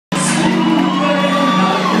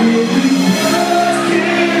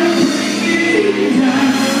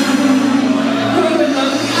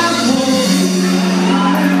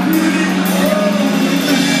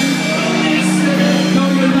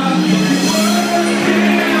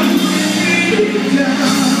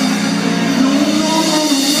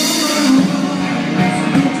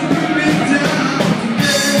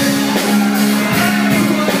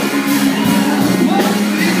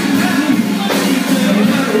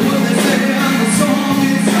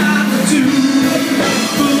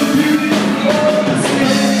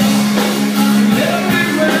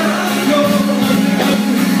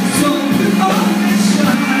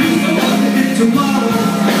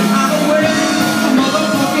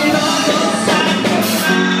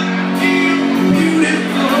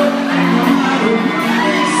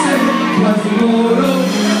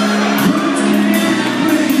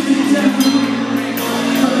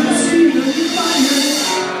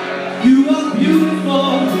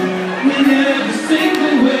beautiful in every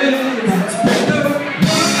single way. That's better.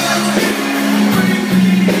 Bring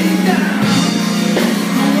me down.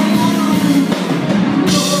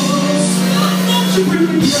 Don't you bring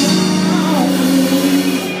me down.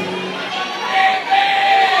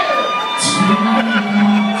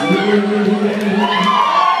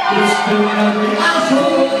 You're still at the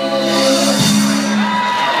asshole.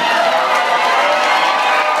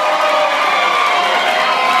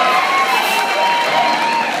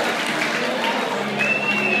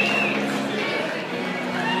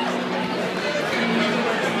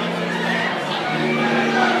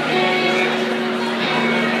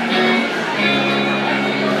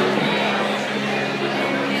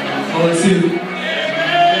 Oh, let's see.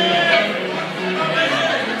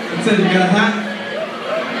 What's that? You got a hat?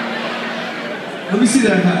 Let me see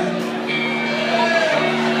that hat.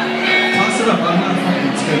 Toss it up. I'm not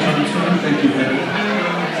fucking sketch on this one. Thank you, Harry.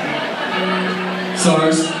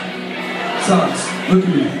 SARS. Look at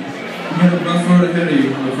me. You got a rough road ahead of you,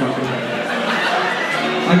 motherfucker.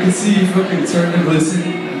 I can see you fucking starting to glisten.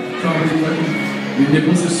 Probably fucking your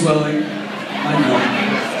nipples are swelling. I know.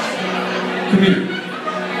 Come here.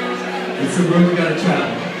 It's the road we gotta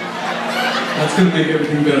travel. That's gonna make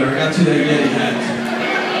everything better. I got you that Yeti hat.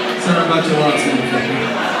 Sorry about your loss, motherfucker.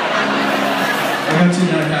 I got you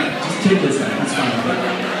that hat. Just take this hat. It's fine. But,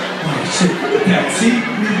 oh shit! Look at that. See?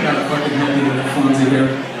 We gotta fucking help me with that Fonzie here.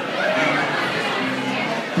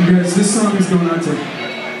 You guys, this song is going out to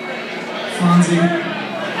Fonzie,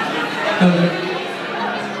 Heather,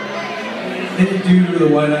 any dude with a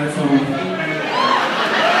white iPhone,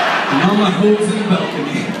 and all my hoes in the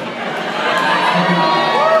balcony.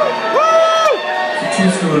 It's a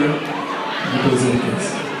true story. It goes like this.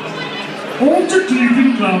 Hold your TV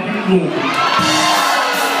club and go.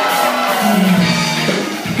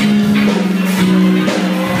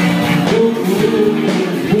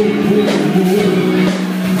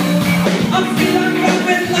 I feel like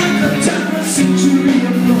rapping like a time century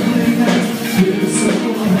of loneliness. Feels so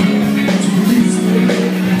hard to release me.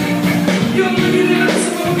 You're looking at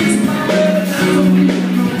some of these power, and I don't even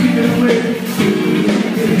know get away.